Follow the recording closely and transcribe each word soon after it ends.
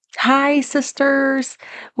Hi, sisters.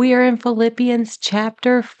 We are in Philippians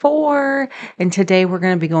chapter 4, and today we're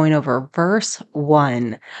going to be going over verse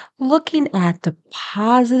 1, looking at the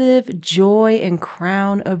positive joy and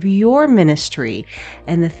crown of your ministry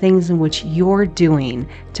and the things in which you're doing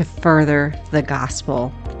to further the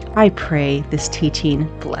gospel. I pray this teaching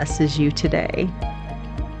blesses you today.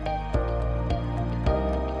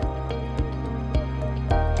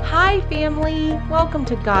 Hi, family. Welcome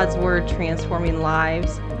to God's Word Transforming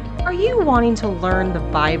Lives. Are you wanting to learn the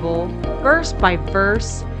Bible verse by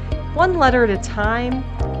verse, one letter at a time,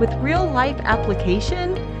 with real life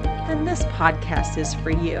application? Then this podcast is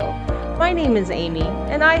for you. My name is Amy,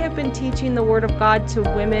 and I have been teaching the Word of God to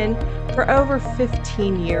women for over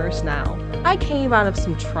 15 years now. I came out of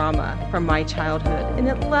some trauma from my childhood, and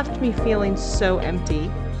it left me feeling so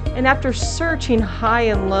empty. And after searching high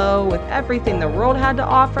and low with everything the world had to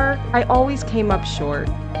offer, I always came up short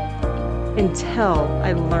until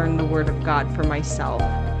I learned the Word of God for myself.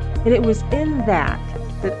 And it was in that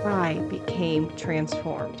I became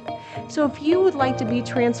transformed. So if you would like to be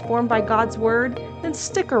transformed by God's Word, then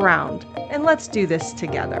stick around and let's do this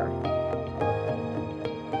together.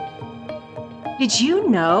 Did you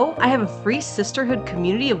know I have a free sisterhood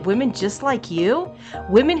community of women just like you?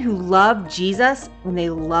 Women who love Jesus and they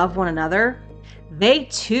love one another. They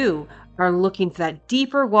too are looking for that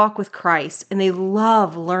deeper walk with Christ and they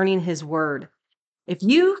love learning His Word. If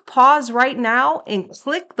you pause right now and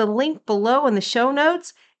click the link below in the show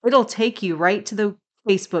notes, it'll take you right to the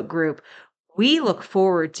Facebook group. We look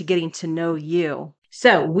forward to getting to know you.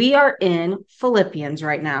 So we are in Philippians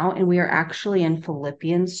right now, and we are actually in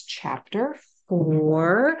Philippians chapter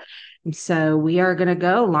 4. And so we are going to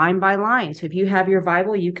go line by line. So if you have your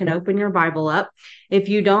Bible, you can open your Bible up. If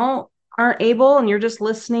you aren't able and you're just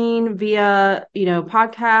listening via,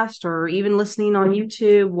 podcast or even listening on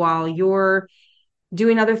YouTube while you're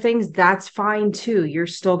doing other things, that's fine too. You're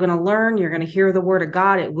still going to learn. You're going to hear the Word of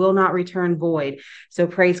God. It will not return void. So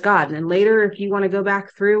praise God. And then later, if you want to go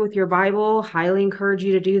back through with your Bible, highly encourage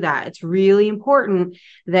you to do that. It's really important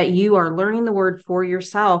that you are learning the Word for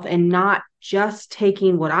yourself and not just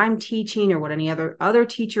taking what I'm teaching or what any other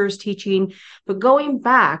teacher is teaching, but going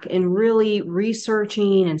back and really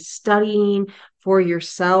researching and studying for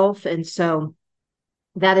yourself. And so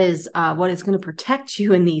that is what is going to protect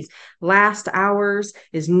you in these last hours,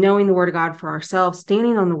 is knowing the Word of God for ourselves,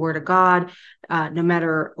 standing on the Word of God. No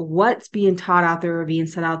matter what's being taught out there or being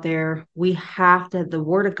said out there, the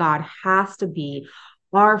Word of God has to be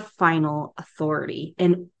our final authority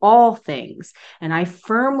in all things. And I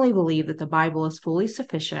firmly believe that the Bible is fully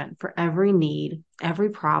sufficient for every need, every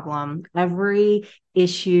problem, every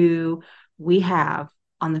issue we have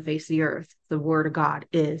on the face of the earth. The Word of God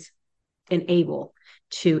is able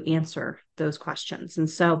to answer those questions. And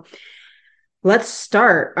so let's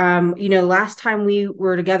start. Last time we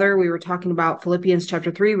were together, we were talking about Philippians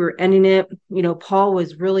chapter 3. We were ending it. Paul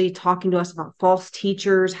was really talking to us about false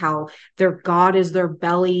teachers, how their God is their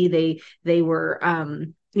belly. They were,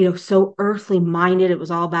 so earthly minded. It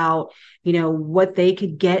was all about, what they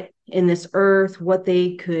could get in this earth,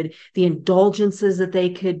 the indulgences that they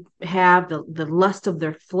could have, the lust of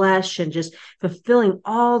their flesh, and just fulfilling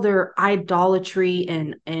all their idolatry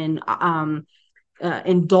and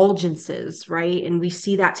indulgences, right? And we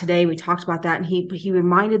see that today. We talked about that, and he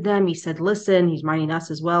reminded them. He said, listen, he's reminding us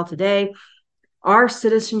as well today, our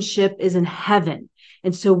citizenship is in heaven.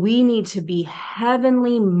 And so we need to be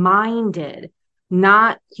heavenly minded,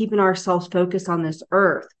 not keeping ourselves focused on this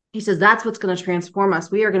earth. He says that's what's going to transform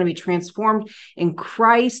us. We are going to be transformed in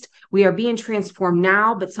Christ. We are being transformed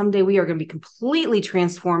now, but someday we are going to be completely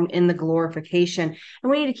transformed in the glorification.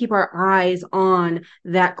 And we need to keep our eyes on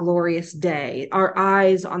that glorious day, our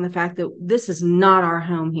eyes on the fact that this is not our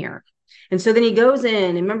home here. And so then he goes in,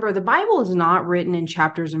 and remember, the Bible is not written in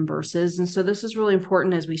chapters and verses. And so this is really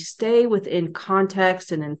important as we stay within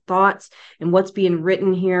context and in thoughts and what's being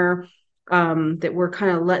written here. That we're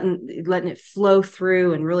kind of letting it flow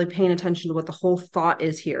through and really paying attention to what the whole thought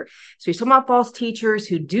is here. So he's talking about false teachers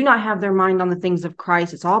who do not have their mind on the things of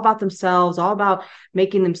Christ. It's all about themselves, all about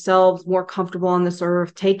making themselves more comfortable on this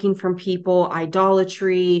earth, taking from people,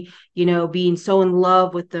 idolatry, being so in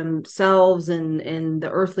love with themselves and the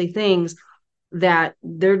earthly things that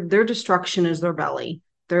their destruction is their belly.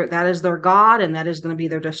 That is their God, and that is going to be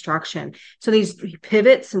their destruction. So he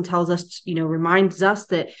pivots and tells us, reminds us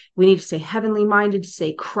that we need to stay heavenly minded, to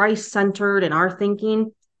stay Christ centered in our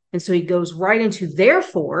thinking. And so he goes right into,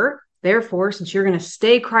 therefore, Therefore, since you're going to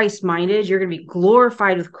stay Christ-minded, you're going to be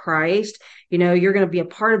glorified with Christ. You're going to be a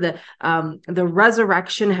part of the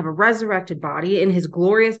resurrection, have a resurrected body in his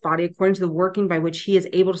glorious body, according to the working by which he is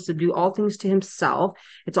able to subdue all things to himself.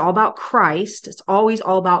 It's all about Christ. It's always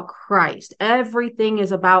all about Christ. Everything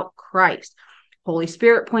is about Christ. Holy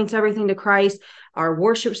Spirit points everything to Christ. Our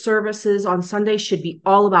worship services on Sunday should be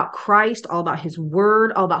all about Christ, all about his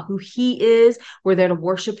word, all about who he is. We're there to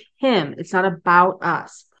worship him. It's not about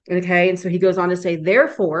us. Okay. And so he goes on to say,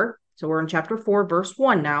 therefore, so we're in chapter 4, verse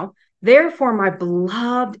 1 now. Therefore, my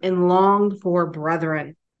beloved and longed for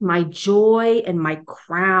brethren, my joy and my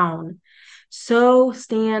crown, so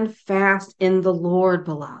stand fast in the Lord,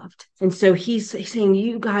 beloved. And so he's saying,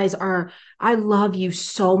 you guys I love you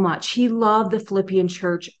so much. He loved the Philippian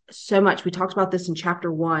church so much. We talked about this in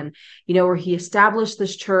chapter 1, where he established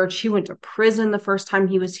this church. He went to prison the first time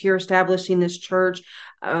he was here establishing this church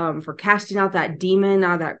for casting out that demon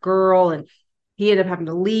out of that girl. And he ended up having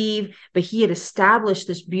to leave, but he had established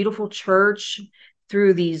this beautiful church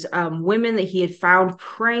through these women that he had found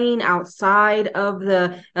praying outside of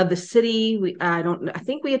the city. I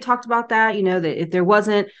think we had talked about that, that if there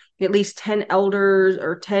wasn't at least 10 elders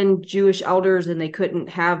or 10 Jewish elders, and they couldn't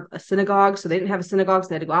have a synagogue. So they didn't have a synagogue. So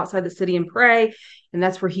they had to go outside the city and pray. And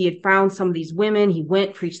that's where he had found some of these women. He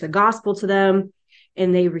went, preached the gospel to them,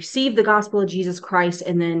 and they received the gospel of Jesus Christ.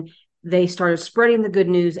 And then they started spreading the good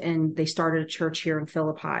news, and they started a church here in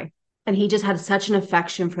Philippi. And he just had such an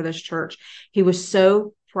affection for this church. He was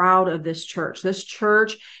so proud of this church. This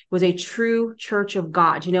church was a true church of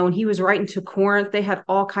God. When he was writing to Corinth, they had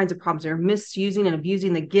all kinds of problems. They were misusing and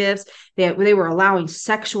abusing the gifts. They were allowing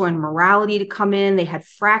sexual immorality to come in. They had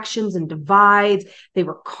fractions and divides. They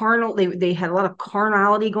were carnal. They had a lot of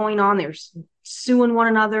carnality going on. They were suing one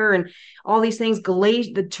another and all these things.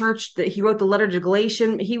 The church that he wrote the letter to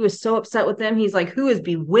Galatian, he was so upset with them. He's like, who has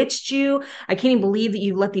bewitched you? I can't even believe that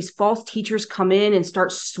you let these false teachers come in and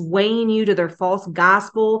start swaying you to their false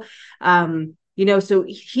gospel. So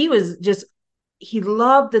he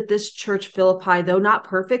loved that this church Philippi, though not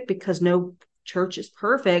perfect, because no church is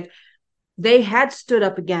perfect, they had stood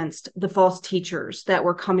up against the false teachers that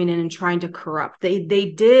were coming in and trying to corrupt. They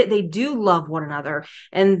do love one another,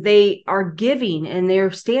 and they are giving, and they're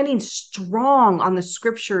standing strong on the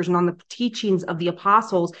scriptures and on the teachings of the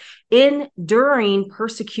apostles during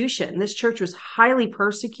persecution. This church was highly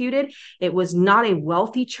persecuted. It was not a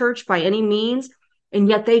wealthy church by any means. And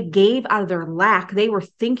yet they gave out of their lack. They were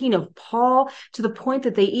thinking of Paul to the point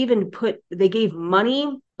that they gave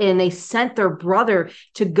money, and they sent their brother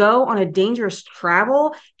to go on a dangerous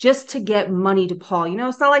travel just to get money to Paul.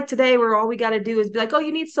 It's not like today where all we got to do is be like, oh,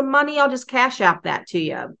 you need some money? I'll just cash app that to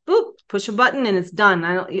you. Boop, push a button and it's done.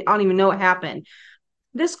 I don't even know what happened.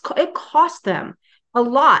 It cost them a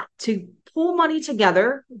lot to pull money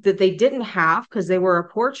together that they didn't have because they were a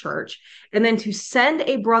poor church, and then to send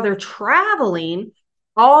a brother traveling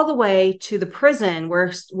all the way to the prison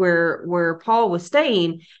where Paul was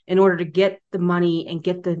staying in order to get the money and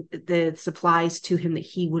get the supplies to him that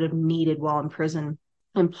he would have needed while in prison.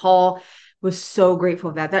 And Paul was so grateful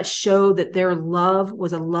of that. That showed that their love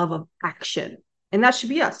was a love of action. And that should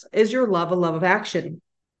be us. Is your love a love of action?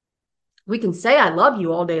 We can say, I love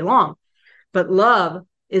you all day long, but love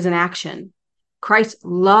is an action. Christ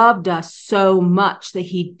loved us so much that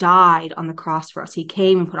he died on the cross for us. He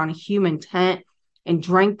came and put on a human tent and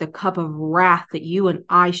drank the cup of wrath that you and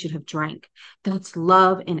I should have drank. That's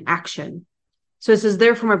love in action. So it says,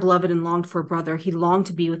 therefore, my beloved and longed for brother. He longed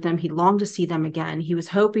to be with them. He longed to see them again. He was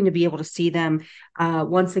hoping to be able to see them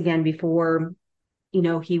once again before,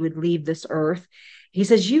 he would leave this earth. He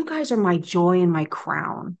says, you guys are my joy and my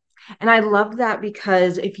crown. And I love that,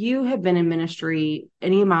 because if you have been in ministry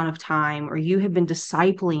any amount of time, or you have been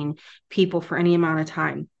discipling people for any amount of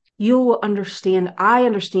time, you'll understand. I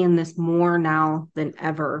understand this more now than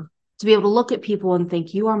ever, to be able to look at people and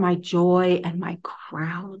think, you are my joy and my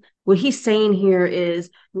crown. What he's saying here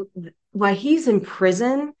is, while he's in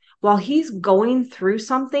prison, while he's going through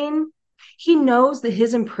something, he knows that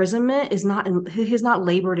his imprisonment is not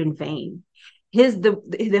labored in vain.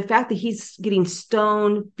 The fact that he's getting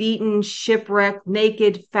stoned, beaten, shipwrecked,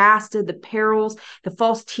 naked, fasted, the perils, the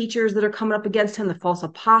false teachers that are coming up against him, the false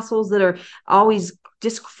apostles that are always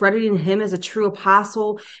discrediting him as a true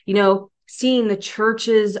apostle, seeing the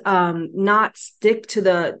churches not stick to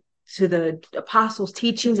the apostles'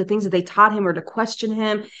 teachings, the things that they taught him, or to question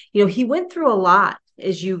him. He went through a lot.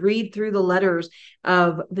 As you read through the letters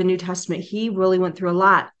of the New Testament, he really went through a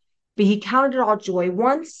lot. But he counted it all joy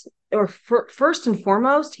first and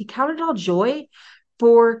foremost, he counted it all joy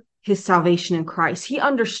for his salvation in Christ. He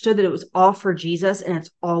understood that it was all for Jesus and it's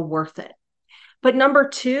all worth it. But number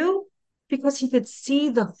two, because he could see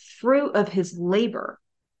the fruit of his labor.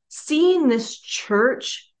 Seeing this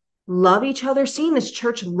church love each other, seeing this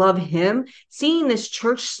church love him, seeing this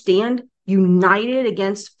church stand united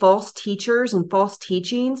against false teachers and false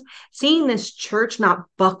teachings, seeing this church not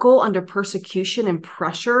buckle under persecution and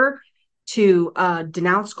pressure to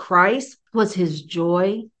denounce Christ was his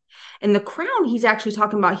joy. And the crown he's actually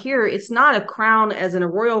talking about here, it's not a crown as in a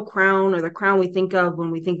royal crown or the crown we think of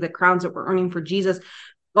when we think the crowns that we're earning for Jesus,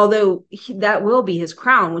 although that will be his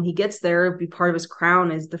crown when he gets there. It'll be part of his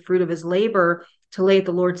crown is the fruit of his labor to lay at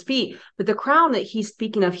the Lord's feet. But the crown that he's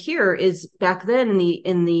speaking of here is back then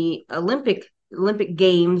in the Olympic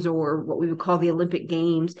games, or what we would call the Olympic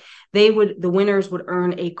games, the winners would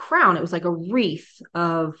earn a crown. It was like a wreath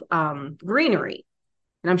of greenery.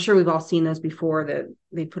 And I'm sure we've all seen those before, that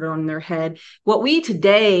they put it on their head. What we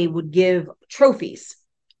today would give trophies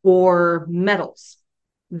or medals.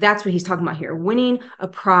 That's what he's talking about here. Winning a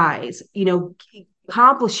prize,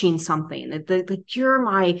 accomplishing something, that you're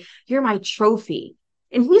my trophy.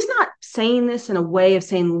 And he's not saying this in a way of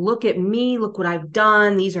saying, look at me, look what I've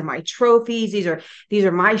done. These are my trophies. These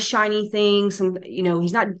are my shiny things. And,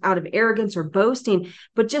 he's not out of arrogance or boasting,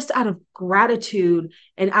 but just out of gratitude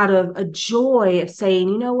and out of a joy of saying,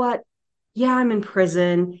 you know what? Yeah, I'm in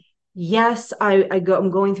prison. Yes, I'm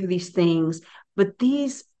going through these things, but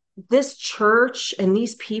this church and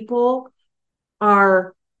these people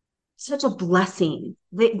are such a blessing.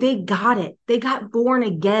 They got it. They got born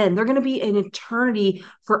again. They're going to be in eternity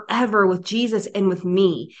forever with Jesus and with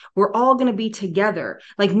me. We're all going to be together.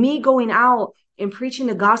 Like me going out and preaching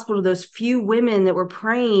the gospel to those few women that were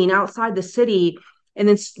praying outside the city. And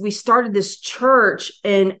then we started this church,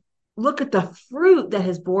 and look at the fruit that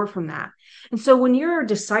has bore from that. And so when you're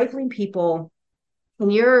discipling people,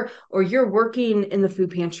 and you're working in the food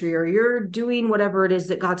pantry, or you're doing whatever it is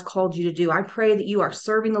that God's called you to do, I pray that you are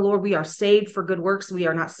serving the Lord. We are saved for good works. We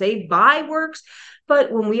are not saved by works,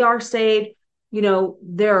 but when we are saved,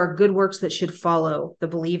 there are good works that should follow the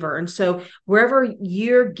believer. And so wherever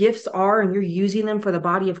your gifts are and you're using them for the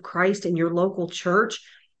body of Christ in your local church,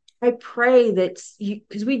 I pray that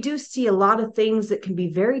because we do see a lot of things that can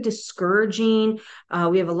be very discouraging.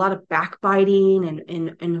 We have a lot of backbiting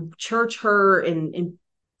and church hurt and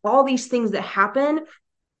all these things that happen,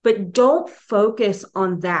 but don't focus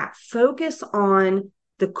on that. Focus on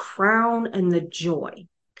the crown and the joy.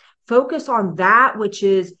 Focus on that which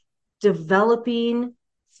is developing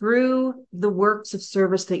through the works of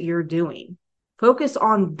service that you're doing. Focus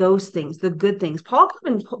on those things, the good things. Paul could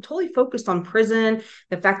have been totally focused on prison,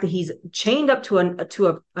 the fact that he's chained up to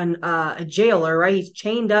a jailer, right? He's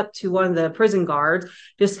chained up to one of the prison guards,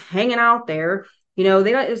 just hanging out there.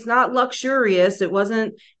 It's not luxurious. It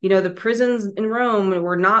wasn't, the prisons in Rome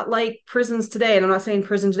were not like prisons today. And I'm not saying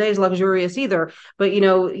prison today is luxurious either, but, you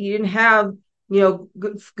didn't have,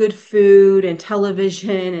 good food and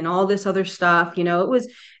television and all this other stuff.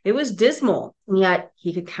 It was dismal, and yet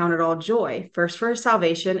he could count it all joy, first for his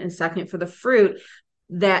salvation and second for the fruit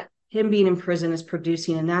that him being in prison is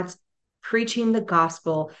producing. And that's preaching the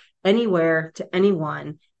gospel anywhere to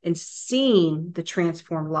anyone and seeing the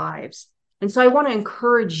transformed lives. And so I want to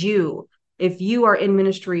encourage you, if you are in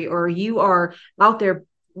ministry or you are out there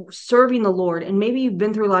serving the Lord, and maybe you've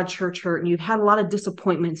been through a lot of church hurt and you've had a lot of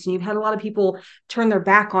disappointments and you've had a lot of people turn their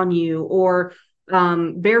back on you or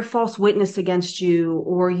bear false witness against you,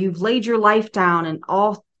 or you've laid your life down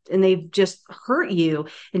and they've just hurt you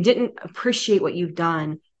and didn't appreciate what you've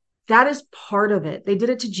done. That is part of it. They did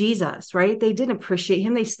it to Jesus, right? They didn't appreciate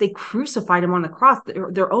him. They crucified him on the cross,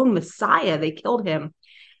 their own Messiah. They killed him.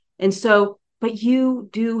 And so, but you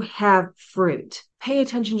do have fruit. Pay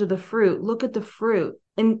attention to the fruit. Look at the fruit.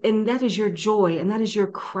 And that is your joy, and that is your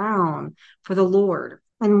crown for the Lord.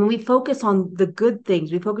 And when we focus on the good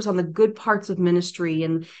things, we focus on the good parts of ministry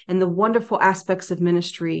and the wonderful aspects of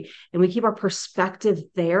ministry, and we keep our perspective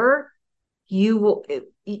there,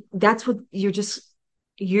 that's what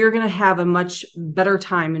you're going to have a much better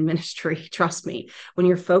time in ministry. Trust me, when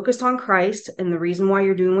you're focused on Christ and the reason why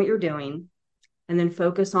you're doing what you're doing, and then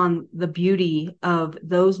focus on the beauty of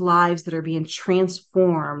those lives that are being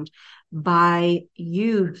transformed by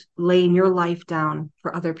you laying your life down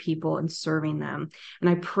for other people and serving them. And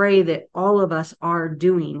I pray that all of us are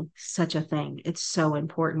doing such a thing. It's so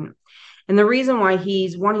important. And the reason why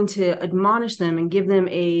he's wanting to admonish them and give them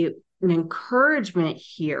an encouragement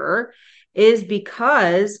here is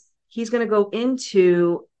because he's going to go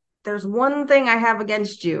into, there's one thing I have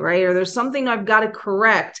against you, right? Or there's something I've got to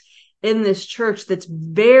correct in this church that's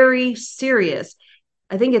very serious.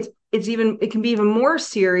 I think it can be even more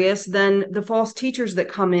serious than the false teachers that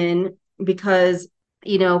come in, because,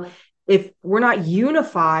 if we're not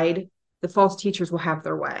unified the false teachers will have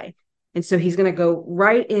their way. And so he's going to go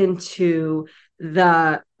right into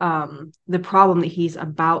the problem that he's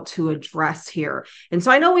about to address here. And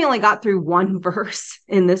so I know we only got through one verse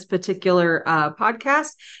in this particular podcast.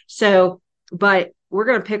 So, but we're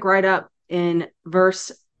going to pick right up in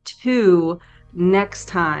verse 2 next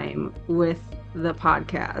time with the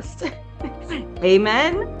podcast.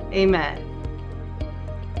 Amen. Amen.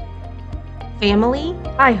 Family,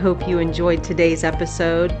 I hope you enjoyed today's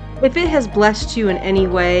episode. If it has blessed you in any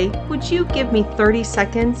way, would you give me 30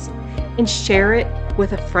 seconds and share it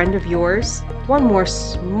with a friend of yours? One more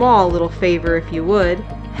small little favor, if you would.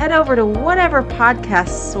 Head over to whatever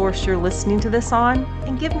podcast source you're listening to this on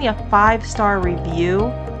and give me a 5-star review.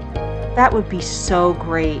 That would be so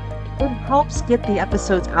great. It helps get the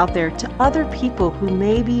episodes out there to other people who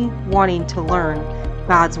may be wanting to learn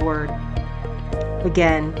God's Word.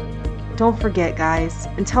 Again, don't forget, guys,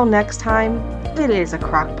 until next time, it is a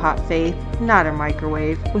crock-pot faith, not a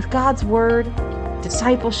microwave. With God's Word,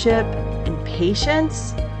 discipleship, and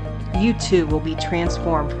patience, you too will be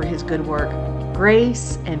transformed for His good work.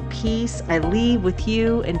 Grace and peace I leave with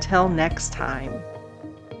you until next time.